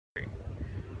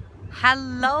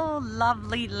Hello,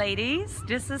 lovely ladies.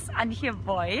 This is Antje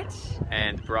Boyd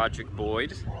and Broderick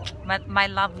Boyd. My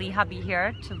lovely hubby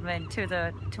here to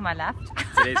my left.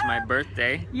 Today's my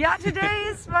birthday. Yeah, today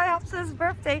is my hubby's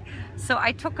birthday. So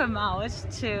I took him out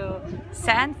to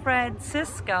San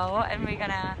Francisco, and we're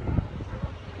gonna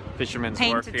Fisherman's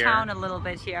paint Wharf the here. town a little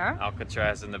bit here.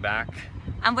 Alcatraz in the back.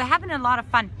 And we're having a lot of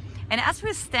fun. And as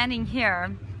we're standing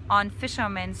here on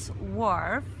Fisherman's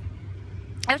Wharf,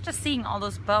 I was just seeing all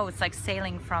those boats like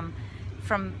sailing from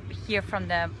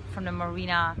the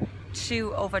marina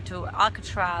over to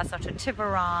Alcatraz or to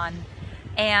Tiburon,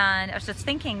 and I was just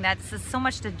thinking that this is so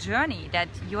much the journey that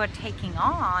you are taking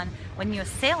on when you're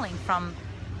sailing from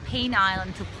Pain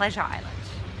Island to Pleasure Island,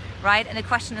 right? And the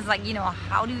question is like,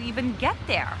 how do you even get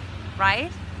there,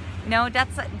 right?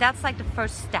 That's like the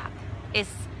first step, is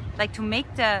like to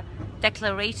make the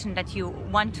declaration that you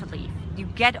want to leave. You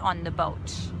get on the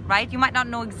boat, right? You might not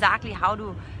know exactly how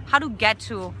to get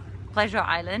to Pleasure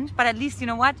Island, but at least you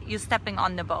know what? You're stepping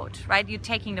on the boat, right? You're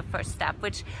taking the first step,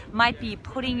 which might be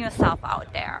putting yourself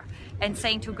out there and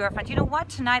saying to a girlfriend, you know what?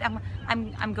 Tonight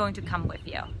I'm going to come with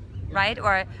you, right?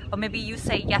 Or maybe you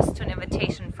say yes to an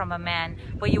invitation from a man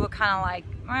where you were kind of like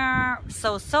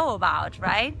so about,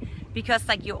 right? Because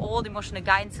like your old emotional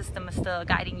guidance system is still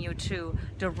guiding you to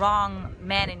the wrong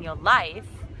man in your life,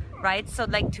 right? So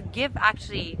like to give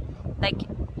actually like,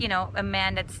 a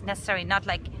man that's necessarily not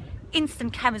like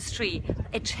instant chemistry,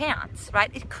 a chance,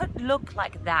 right? It could look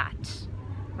like that,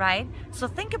 right? So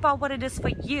think about what it is for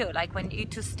you, like when you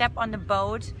to step on the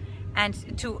boat and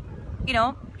to,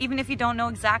 even if you don't know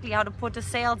exactly how to put the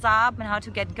sails up and how to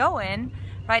get going,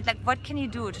 right? Like what can you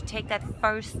do to take that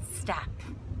first step?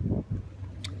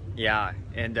 Yeah,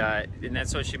 and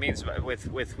that's what she means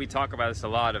with we talk about this a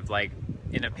lot of like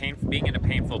being in a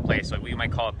painful place, like we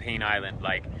might call it Pain Island,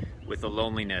 like with the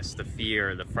loneliness, the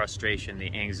fear, the frustration,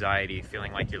 the anxiety,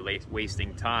 feeling like you're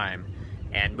wasting time,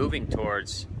 and moving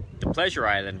towards the Pleasure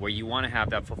Island where you want to have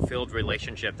that fulfilled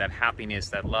relationship, that happiness,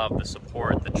 that love, the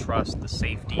support, the trust, the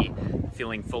safety,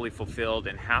 feeling fully fulfilled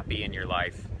and happy in your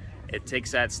life. It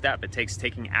takes that step. It takes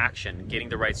taking action, getting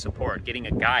the right support, getting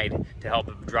a guide to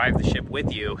help drive the ship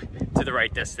with you to the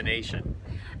right destination.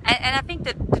 And I think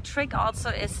that the trick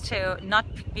also is to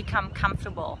not become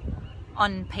comfortable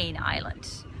on Pain Island.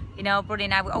 Brody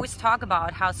and I, we always talk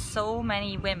about how so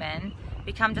many women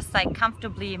become just like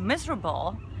comfortably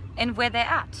miserable in where they're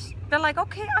at. They're like,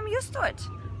 okay, I'm used to it.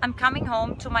 I'm coming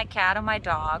home to my cat or my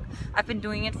dog. I've been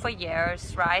doing it for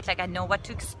years, right? Like I know what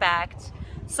to expect.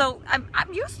 So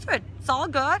I'm used to it. It's all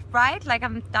good, right? Like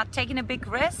I'm not taking a big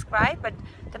risk, right? But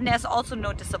then there's also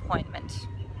no disappointment.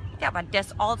 Yeah, but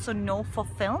there's also no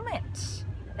fulfillment.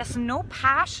 There's no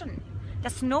passion.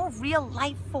 There's no real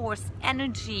life force,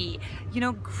 energy,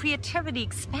 creativity,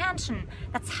 expansion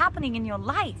that's happening in your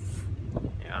life.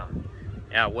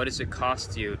 Yeah. What does it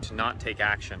cost you to not take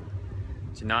action?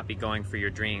 To not be going for your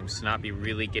dreams, to not be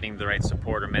really getting the right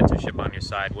support or mentorship on your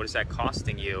side? What is that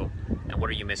costing you, and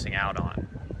what are you missing out on?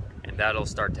 And that'll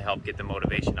start to help get the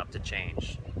motivation up to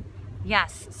change.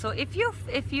 Yes. So if you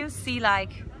see,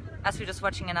 like, as we're just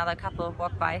watching another couple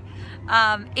walk by,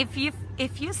 if you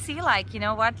see like,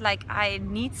 like I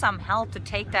need some help to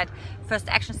take that first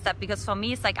action step, because for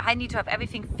me it's like I need to have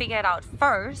everything figured out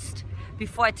first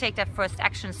before I take that first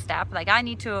action step. Like I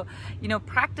need to,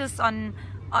 practice on,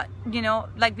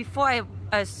 like before I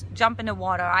jump in the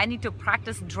water, I need to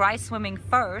practice dry swimming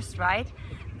first, right?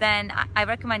 Then I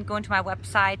recommend going to my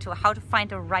website to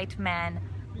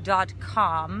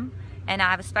howtofindtherightman.com, and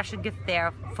I have a special gift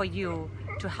there for you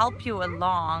to help you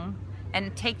along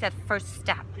and take that first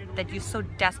step that you so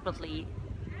desperately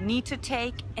need to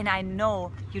take, and I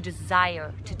know you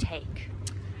desire to take.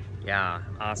 Yeah,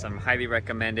 awesome. Highly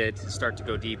recommend it. Start to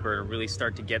go deeper, to really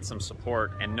start to get some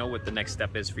support and know what the next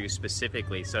step is for you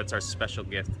specifically. So it's our special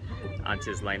gift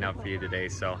Antje's lined up for you today.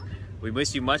 So we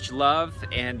wish you much love,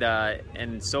 and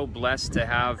so blessed to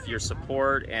have your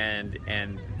support, and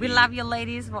we love you,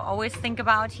 ladies. We'll always think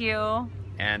about you,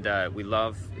 and we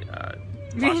love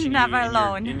you're never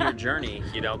alone in your journey,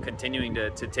 continuing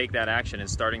to take that action and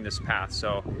starting this path.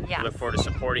 So yes. We look forward to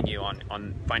supporting you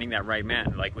on finding that right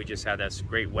man. Like we just had this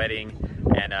great wedding,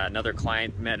 and another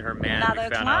client met her man we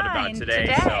found out about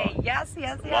today. So yes.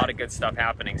 A lot of good stuff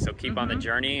happening. So keep on the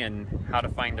journey, and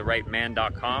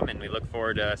howtofindtherightman.com, and we look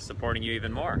forward to supporting you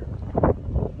even more.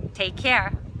 Take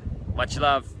care. Much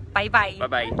love. Bye-bye.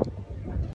 Bye-bye.